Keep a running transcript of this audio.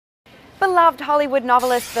Beloved Hollywood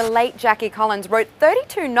novelist, the late Jackie Collins, wrote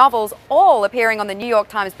 32 novels, all appearing on the New York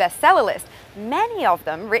Times bestseller list, many of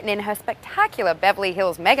them written in her spectacular Beverly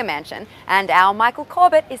Hills mega mansion, and our Michael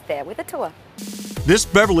Corbett is there with a tour. This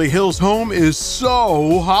Beverly Hills home is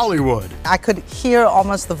so Hollywood. I could hear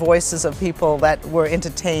almost the voices of people that were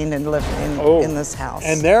entertained and lived in this house.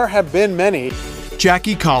 And there have been many.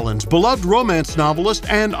 Jackie Collins, beloved romance novelist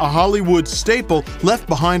and a Hollywood staple, left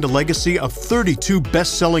behind a legacy of 32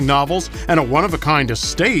 best-selling novels and a one-of-a-kind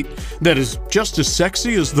estate that is just as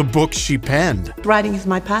sexy as the books she penned. Writing is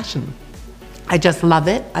my passion. I just love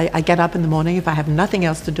it. I get up in the morning. If I have nothing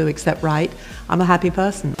else to do except write, I'm a happy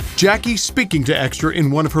person. Jackie speaking to Extra in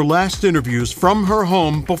one of her last interviews from her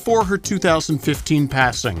home before her 2015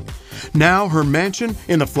 passing. Now her mansion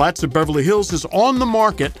in the flats of Beverly Hills is on the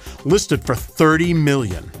market, listed for $30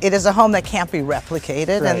 million. It is a home that can't be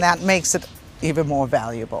replicated, Right. and that makes it even more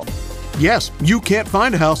valuable. Yes, you can't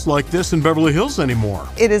find a house like this in Beverly Hills anymore.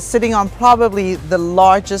 It is sitting on probably the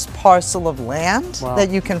largest parcel of land that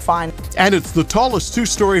you can find. And it's the tallest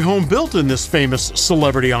two-story home built in this famous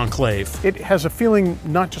celebrity enclave. It has a feeling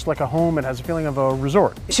not just like a home, it has a feeling of a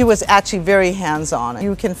resort. She was actually very hands-on.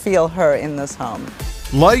 You can feel her in this home.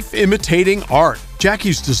 Life imitating art.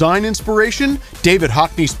 Jackie's design inspiration, David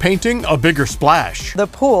Hockney's painting, A Bigger Splash. The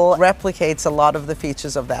pool replicates a lot of the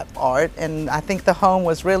features of that art, and I think the home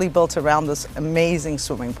was really built around this amazing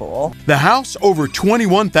swimming pool. The house, over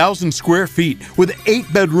 21,000 square feet, with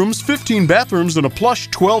 8 bedrooms, 15 bathrooms, and a plush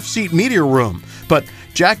 12-seat media room. But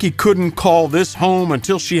Jackie couldn't call this home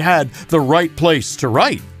until she had the right place to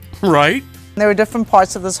write, right? There were different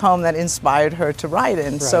parts of this home that inspired her to write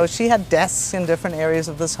in. So she had desks in different areas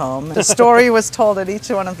of this home. The story was told at each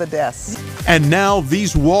one of the desks. And now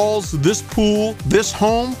these walls, this pool, this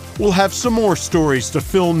home will have some more stories to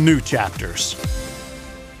fill new chapters.